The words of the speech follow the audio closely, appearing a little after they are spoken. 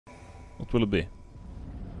What will it be?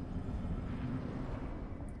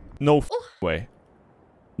 No way.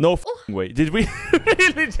 No way. Did we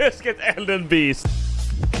really just get Elden Beast?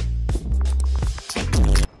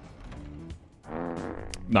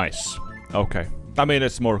 Nice. Okay. I mean,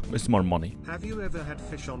 it's more money. Have you ever had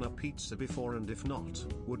fish on a pizza before, and if not,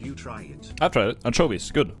 would you try it? I've tried it.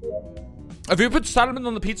 Anchovies, good. If you put salmon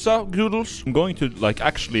on the pizza noodles, I'm going to like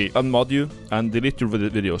actually unmod you and delete your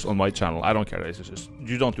videos on my channel. I don't care. It's just,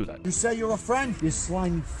 you don't do that. You say you're a friend, you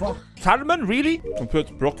slimy fuck. Salmon, really? I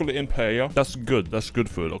put broccoli in paella. That's good. That's good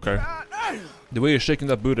food. Okay. The way you're shaking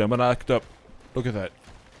that booty, I'm gonna act up. Look at that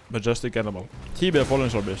majestic animal. TB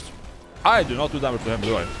following our beast. I do not do damage to him,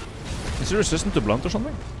 do I? Is he resistant to blunt or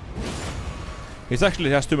something? He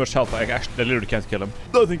has too much health. I literally can't kill him.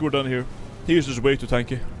 I think we're done here. He is just way too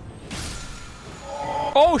tanky.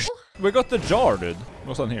 Oh sh! We got the jar, dude.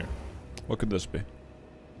 What's on here? What could this be?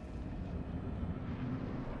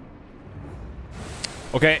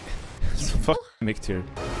 Okay. It's fucking mixed here.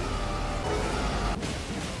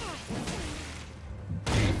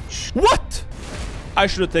 What? I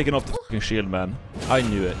should have taken off the fucking shield, man. I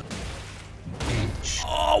knew it.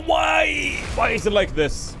 Oh, why? Why is it like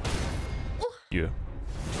this? You.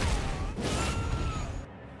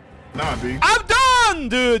 Nah, B. I'm done,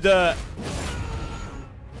 dude!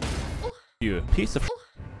 You piece of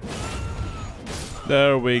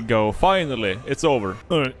There we go. Finally, it's over.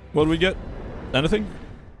 Alright, what do we get? Anything?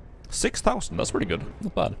 6,000. That's pretty good.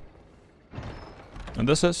 Not bad. And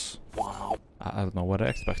this is... Wow. I don't know what I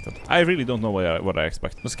expected. I really don't know what I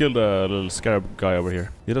expected. Let's kill the little scarab guy over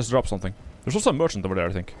here. He just dropped something. There's also a merchant over there,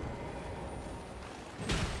 I think.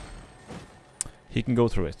 He can go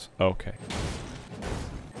through it. Okay.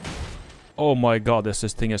 Oh my god, this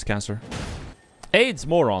thing has cancer. AIDS,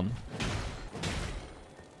 moron.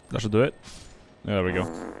 That should do it. There we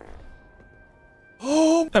go.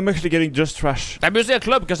 Oh, I'm actually getting just trash. I'm using a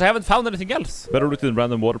club because I haven't found anything else. Better look in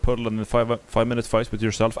random water puddle and in 5-minute fights with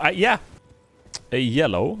yourself. Yeah. A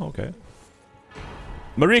yellow. Okay.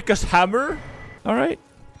 Marika's hammer. All right.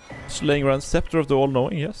 Slaying around scepter of the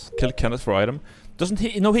all-knowing. Yes. Kill Kenneth for item. Doesn't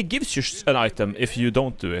he? No, he gives you an item if you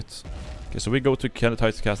don't do it. Okay, so we go to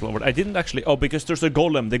Kenneth's castle over. I didn't actually... Oh, because there's a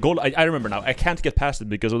golem. The golem... I remember now. I can't get past it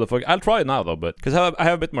because of the fuck... I'll try it now, though, but... Because I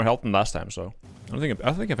have a bit more health than last time, so... I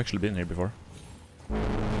think I've actually been here before.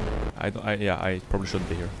 Yeah, I probably shouldn't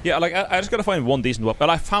be here. Yeah, like, I just gotta find one decent weapon. Well,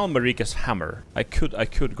 I found Marika's hammer. I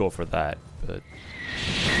could go for that, but...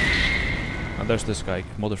 And there's this guy,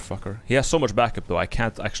 motherfucker. He has so much backup, though. I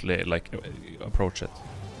can't actually, like, approach it.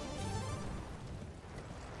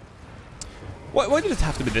 Why did it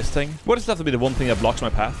have to be this thing? Why does it have to be the one thing that blocks my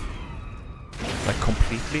path? Like,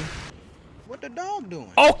 completely? What the dog doing?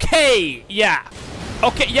 Okay! Yeah!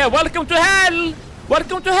 Okay, yeah, welcome to hell!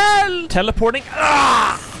 Welcome to hell! Teleporting.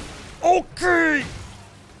 Ah! Okay!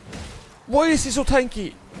 Why is he so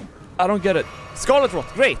tanky? I don't get it. Scarlet Rot,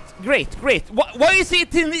 great, great, great. Why is he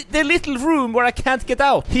in the little room where I can't get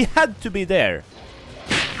out? He had to be there.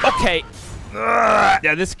 Okay.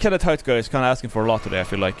 Yeah, this Kenneth guy is kind of asking for a lot today, I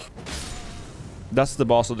feel like. That's the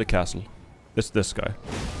boss of the castle. It's this guy.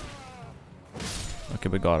 Okay,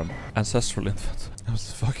 we got him. Ancestral infant. That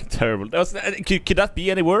was fucking terrible. Could that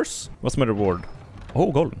be any worse? What's my reward?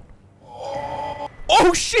 Oh, golden.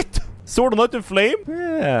 Oh shit! Sword of Light and Flame?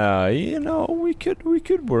 Yeah, you know, we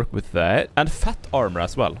could work with that. And fat armor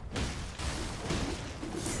as well.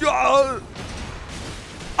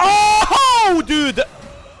 Oh, dude!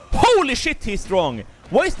 Holy shit, he's strong!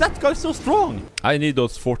 Why is that guy so strong? I need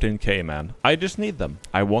those 14k, man. I just need them.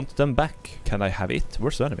 I want them back. Can I have it?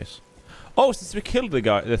 Where's the enemies? Oh, since we killed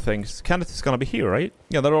the things, Kenneth is gonna be here, right?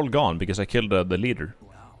 Yeah, they're all gone because I killed the leader.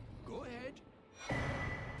 Wow, go ahead.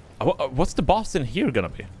 What's the boss in here gonna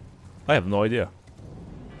be? I have no idea.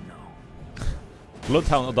 No.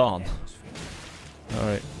 Bloodhound Dawn.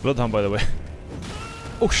 Alright, Bloodhound, by the way.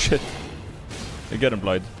 Oh shit. You get him,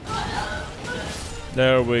 Blind.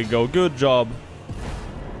 There we go. Good job.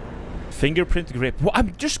 Fingerprint grip. Well,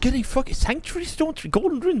 I'm just getting fucking Sanctuary Stone 3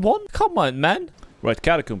 Golden Rune 1? Come on, man. Right,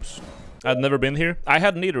 Catacombs. I'd never been here. I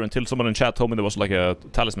hadn't either until someone in chat told me there was like a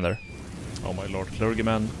talisman there. Oh my lord,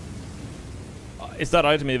 Clergyman. Is that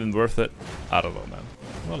item even worth it? I don't know, man.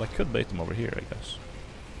 Well, I could bait them over here, I guess.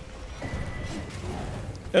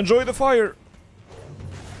 Enjoy the fire!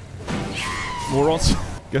 Morons.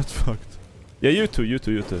 Get fucked. Yeah, you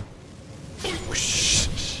too.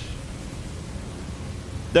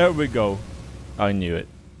 There we go. I knew it.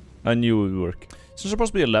 I knew it would work. Is there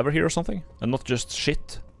supposed to be a lever here or something? And not just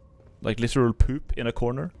shit? Like literal poop in a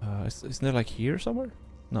corner? Isn't it like here somewhere?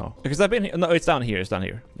 No. Because I've been here. No, it's down here. It's down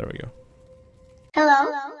here. There we go. Hello?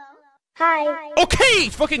 Hi. Okay!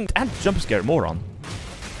 Fucking... And jump scare, moron.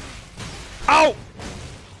 Ow!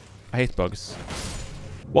 I hate bugs.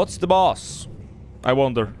 What's the boss? I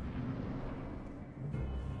wonder.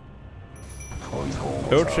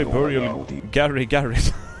 Earthly Burial Gary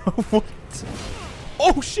Garris. What?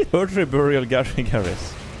 Oh shit! Earthly Burial Gary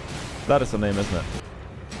Garris. That is the name, isn't it?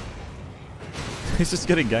 He's just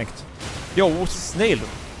getting ganked. Yo, what's a snail?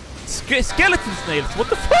 Skeleton snails! What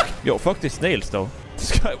the fuck? Yo, fuck these snails though.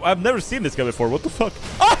 This guy, I've never seen this guy before. What the fuck?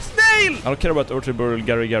 Ah, snail! I don't care about Earthly Burial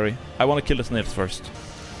Gary. I want to kill the snails first.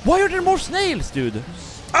 Why are there more snails, dude?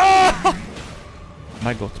 Ah!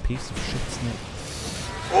 My god, piece of shit snail.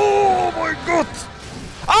 Oh my god!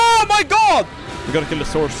 Oh my god! We gotta kill the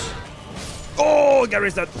source. Oh,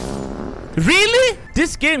 Gary's dead. Really?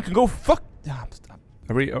 This game can go fuck.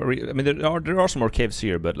 I mean, there are some more caves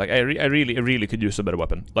here, but like I really could use a better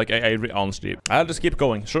weapon. Like honestly, I'll just keep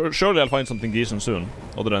going. Surely I'll find something decent soon,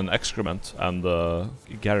 other than excrement and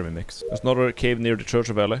Gary mix. There's another cave near the Church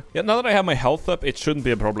of Ellie. Yeah, now that I have my health up, it shouldn't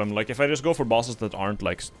be a problem. Like if I just go for bosses that aren't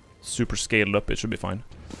like super scaled up, it should be fine.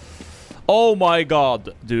 Oh my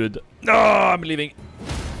god, dude! Ah, I'm leaving.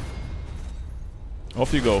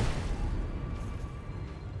 Off you go.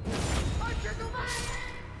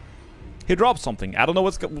 He dropped something. I don't know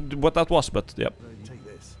what that was, but yep. Take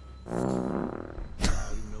this.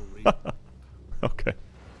 Okay.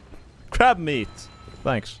 Crab meat.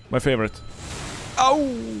 Thanks. My favorite.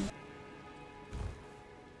 Oh!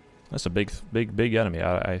 That's a big enemy.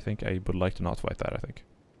 I think I would like to not fight that, I think.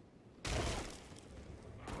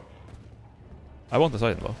 I want this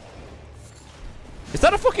item though. Is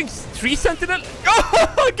that a fucking tree sentinel?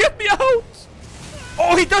 Oh, get me out!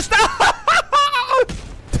 Oh, he does that!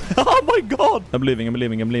 Oh my god! I'm leaving.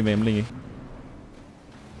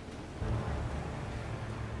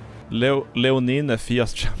 Leonine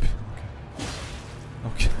Fias champion.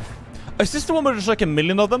 Okay. Is this the one where there's like a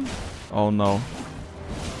million of them? Oh no.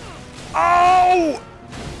 Oh!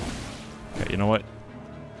 Okay, you know what?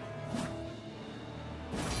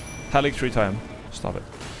 Halik 3 time. Stop it.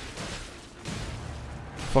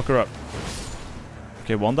 Fuck her up.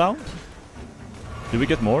 Okay, one down. Do we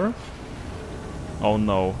get more? Oh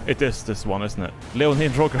no, it is this one, isn't it?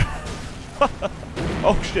 Leonine Roger.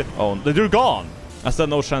 Oh shit. Oh, they're gone. I still have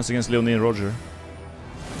no chance against Leonine Roger.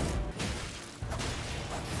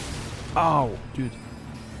 Ow, dude.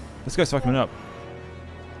 This guy's fucking me up.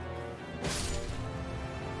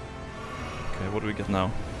 Okay, what do we get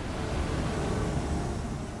now?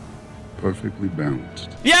 Perfectly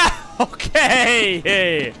balanced. Yeah! Okay!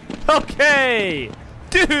 Hey. Okay!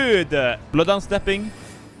 Dude! Blood down stepping.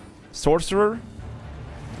 Sorcerer.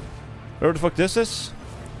 Where the fuck this is?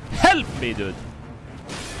 Help me, dude!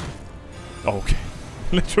 Okay.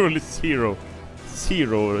 Literally zero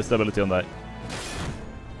stability on that.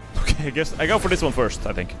 Okay, I guess I go for this one first,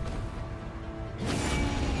 I think.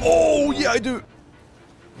 Oh, yeah, I do!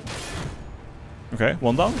 Okay,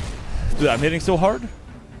 one down. Dude, I'm hitting so hard.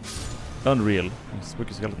 Unreal.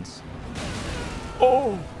 Spooky skeletons.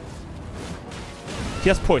 Oh! He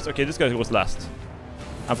has poise. Okay, this guy was last.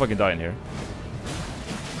 I'm fucking dying here.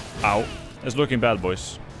 Ow. It's looking bad,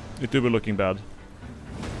 boys. It do be looking bad.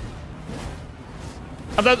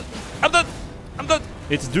 I'm dead! I'm dead! I'm dead!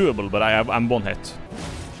 It's doable, but I'm one hit.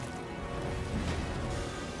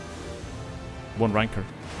 One ranker.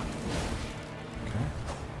 Okay.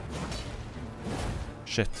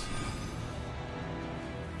 Shit.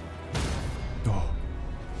 Oh.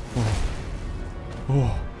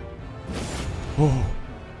 Oh. Oh.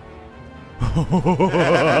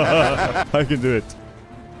 Oh. I can do it.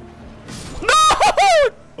 No!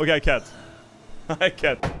 Okay, I can't. I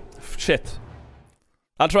can't. Shit.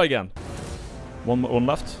 I'll try again. One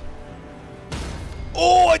left.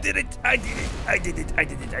 Oh, I did it! I did it! I did it! I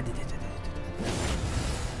did it! I did it!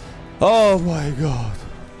 Oh my god.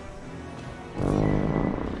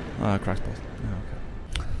 Ah, crackpot.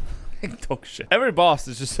 Okay. Dog shit. Every boss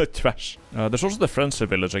is just so trash. There's also the Friendship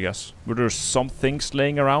Village, I guess. Where there's some things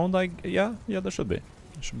laying around. Yeah, there should be.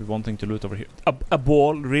 There should be one thing to loot over here. A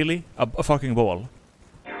ball, really? A fucking ball.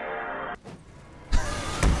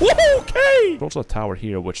 Okay! There's also a tower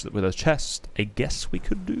here, which with a chest, I guess we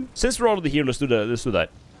could do. Since we're already here, let's do that.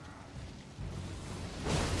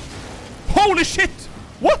 Holy shit!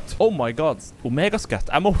 What? Oh my god. Omega Scat.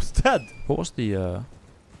 I'm almost dead. What was the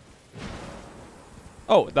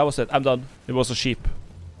Oh, that was it. I'm done. It was a sheep.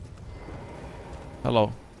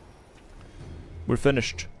 Hello. We're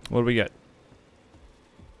finished. What do we get?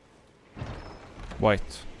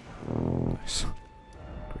 White. Nice.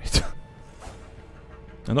 Great.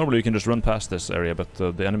 And normally you can just run past this area, but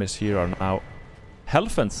the enemies here are now...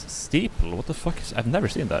 Helfen's Steeple? What the fuck is... I've never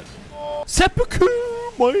seen that. Seppuku,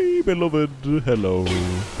 my beloved. Hello.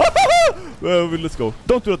 Let's go.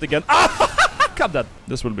 Don't do it again. Come then.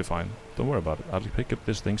 This will be fine. Don't worry about it. I'll pick up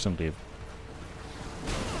these things and leave.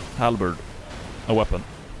 Halberd. A weapon.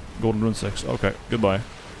 Golden Rune 6. Okay, goodbye.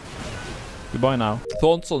 Goodbye now.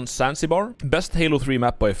 Thoughts on Zanzibar? Best Halo 3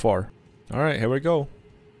 map by far. Alright, here we go.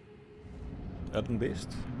 Elden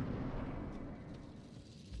Beast.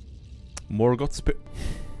 Morgoth Spirit.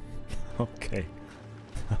 Okay.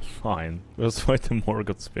 Fine. Let's fight the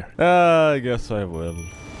Morgoth Spirit. I guess I will.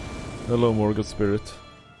 Hello, Morgoth Spirit.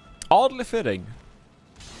 Oddly fitting.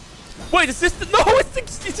 Wait, is this the— No,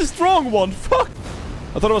 it's a strong one! Fuck!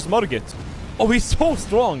 I thought it was Morgoth. Oh, he's so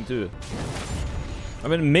strong, too. I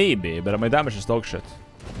mean, maybe, but my damage is dog shit.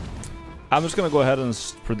 I'm just gonna go ahead and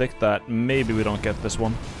predict that maybe we don't get this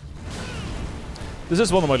one. This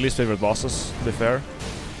is one of my least favorite bosses, to be fair.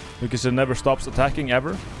 Because it never stops attacking,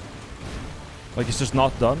 ever. Like, it's just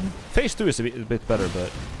not done. Phase 2 is a bit better, but...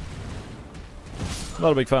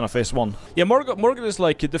 Not a big fan of phase 1. Yeah, Morgan is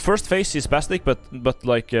like, the first phase he's spastic, but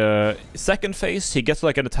like, second phase he gets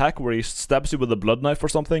like an attack where he stabs you with a blood knife or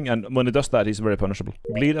something, and when he does that he's very punishable.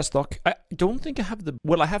 Bleed as stock. I don't think I have the...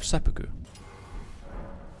 Well, I have Seppuku.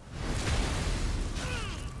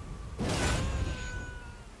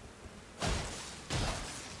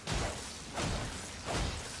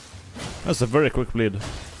 That's a very quick bleed.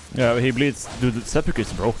 Yeah, he bleeds. Dude, the Seppuku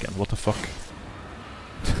is broken. What the fuck?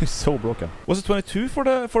 He's so broken. Was it 22 for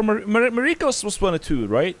the... Mariko's was 22,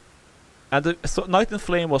 right? And the Night in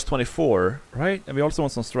Flame was 24, right? And we also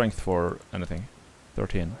want some strength for anything.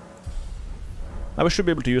 13. Now we should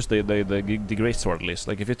be able to use the great sword at least.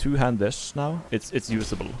 Like if you two-hand this now, it's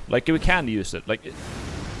usable. Like we can use it. Like.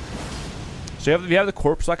 So we have the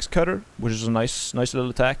corpse axe cutter, which is a nice little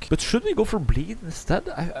attack. But should we go for bleed instead?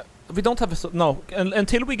 We don't have a... No,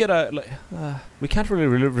 until we get a... Like, we can't really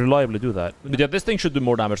reliably do that. But yeah, this thing should do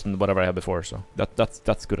more damage than whatever I had before, so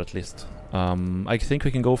that's good at least. I think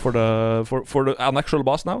we can go for an actual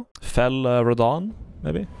boss now. Fel Radahn,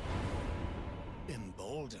 maybe.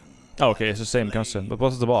 Oh, okay, it's the same constant. But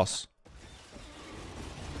what's the boss?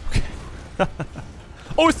 Okay.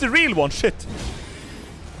 Oh, it's the real one. Shit.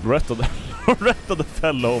 Ret of the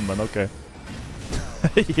Fel Omen. Okay.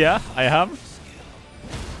 Yeah, I have.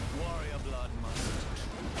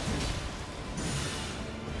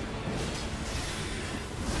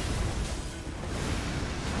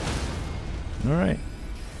 All right.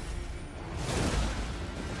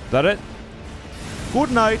 That it?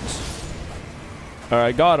 Good night. All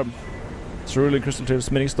right, got him. Cerulean Crystal Table,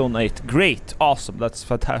 Smithing Stone 8. Great, awesome. That's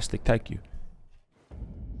fantastic. Thank you.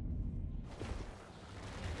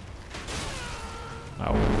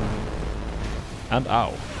 Ow. And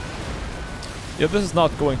ow. Yeah, this is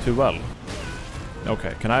not going too well.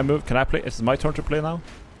 Okay, can I move? Can I play? Is it my turn to play now?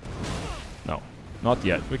 No, not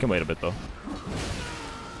yet. We can wait a bit though.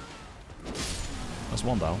 That's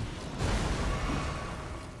one down.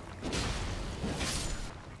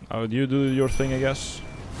 Oh, you do your thing, I guess.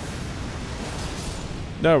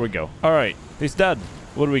 There we go. All right, he's dead.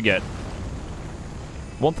 What do we get?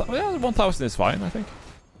 1,000 is fine, I think.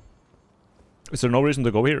 Is there no reason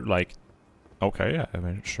to go here? Like, okay, yeah, I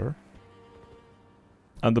mean, sure.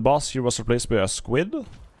 And the boss here was replaced by a squid?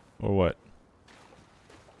 Or what?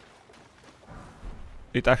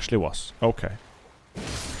 It actually was. Okay.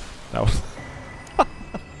 That was...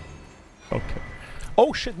 Okay.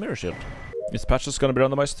 Oh shit, Mirror Shield. Is Patches gonna be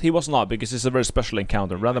randomized? He was not, because it's a very special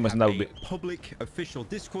encounter. Randomized, that would be... Public official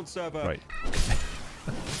Discord server. Right.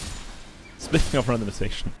 Speaking of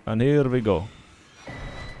randomization. And here we go.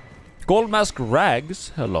 Gold Mask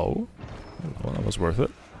Rags. Hello. Hello, that was worth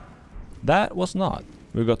it. That was not.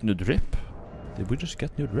 We got new drip. Did we just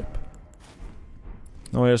get new drip?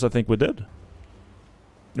 Oh yes, I think we did.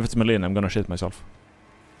 If it's Malin, I'm gonna shit myself.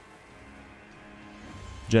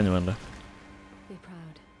 Genuinely. Be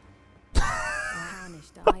proud.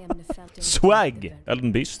 Swag!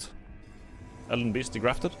 Elden Beast. Elden Beast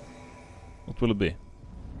degrafted. What will it be?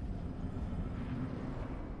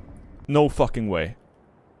 No fucking way.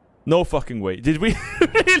 No fucking way. Did we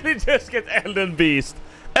really just get Elden Beast?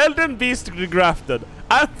 Elden Beast degrafted.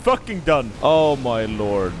 I'm fucking done. Oh my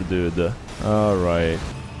lord, dude. Alright.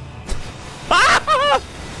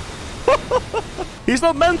 He's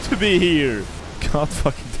not meant to be here. God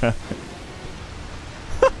fucking damn it.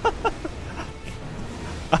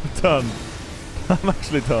 I'm done. I'm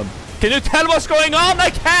actually done. Can you tell what's going on?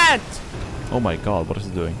 I can't! Oh my god, what is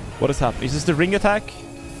it doing? What is happening? Is this the ring attack?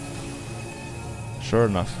 Sure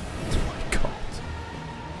enough. Oh my god.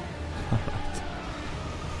 Alright.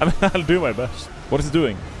 I mean, I'll do my best. What is it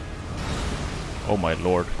doing? Oh my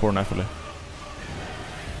lord, poor Nephilim.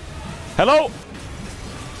 Hello?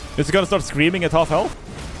 Is he gonna start screaming at half health?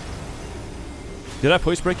 Did I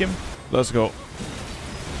voice break him? Let's go.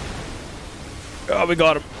 Oh, we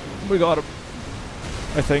got him. We got him.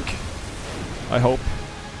 I think. I hope.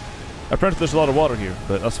 Apparently there's a lot of water here,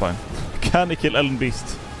 but that's fine. Can he kill Elden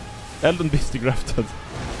Beast? Elden Beast grafted.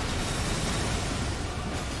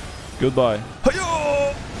 Goodbye.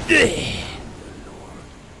 Yeah.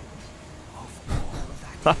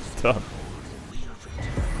 That's done.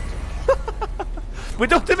 We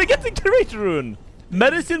don't even get the Curator Rune!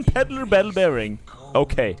 Medicine Peddler Bell Bearing.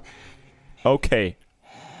 Okay. Okay.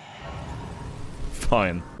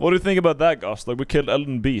 Fine. What do you think about that, Ghost? Like, we killed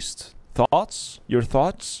Elden Beast. Thoughts? Your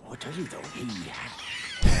thoughts? I tell you though, he